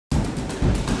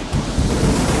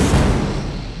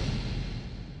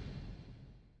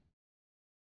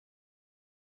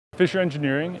Fisher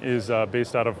Engineering is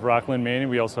based out of Rockland, Maine.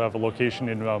 We also have a location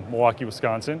in Milwaukee,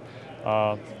 Wisconsin.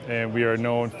 And we are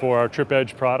known for our trip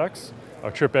edge products, our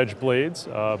trip edge blades,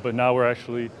 but now we're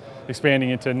actually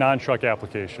expanding into non-truck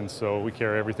applications. So we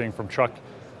carry everything from truck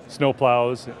snow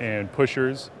plows and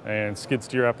pushers and skid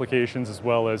steer applications, as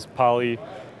well as poly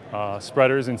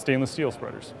spreaders and stainless steel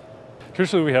spreaders.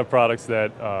 Traditionally, we have products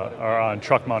that are on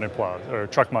truck-mounted plows or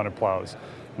truck-mounted plows.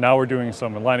 Now we're doing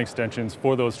some line extensions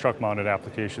for those truck-mounted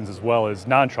applications as well as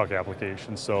non-truck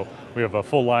applications. So we have a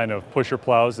full line of pusher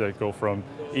plows that go from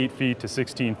 8 feet to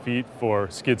 16 feet for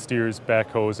skid steers,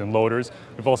 backhoes, and loaders.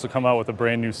 We've also come out with a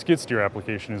brand new skid steer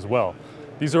application as well.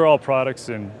 These are all products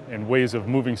and ways of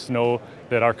moving snow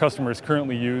that our customers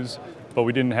currently use, but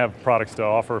we didn't have products to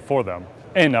offer for them,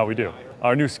 and now we do.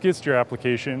 Our new skid steer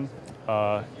application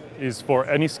is for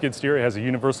any skid steer. It has a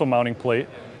universal mounting plate,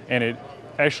 and it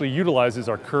actually utilizes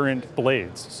our current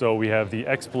blades. So we have the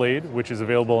X blade, which is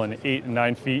available in 8 and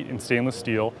 9 feet in stainless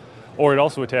steel, or it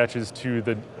also attaches to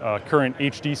the current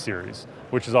HD series,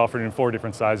 which is offered in 4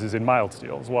 different sizes in mild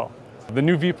steel as well. The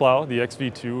new V-Plow, the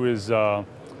XV2, is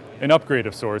an upgrade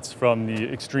of sorts from the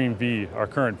Xtreme V, our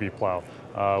current V-Plow.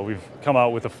 We've come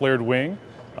out with a flared wing.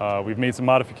 We've made some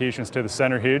modifications to the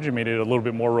center hinge and made it a little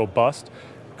bit more robust.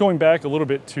 Going back a little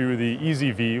bit to the Easy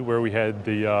V, where we had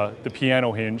the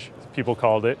piano hinge, people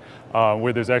called it,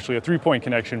 where there's actually a 3-point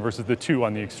connection versus the 2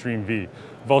 on the Xtreme V.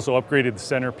 We've also upgraded the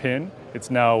center pin.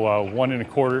 It's now 1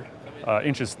 1/4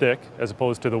 inches thick as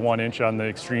opposed to the 1 inch on the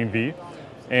Xtreme V.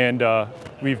 And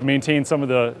we've maintained some of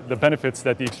the benefits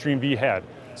that the Xtreme V had.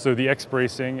 So the X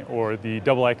bracing or the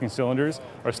double acting cylinders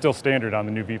are still standard on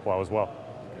the new V-Plow as well.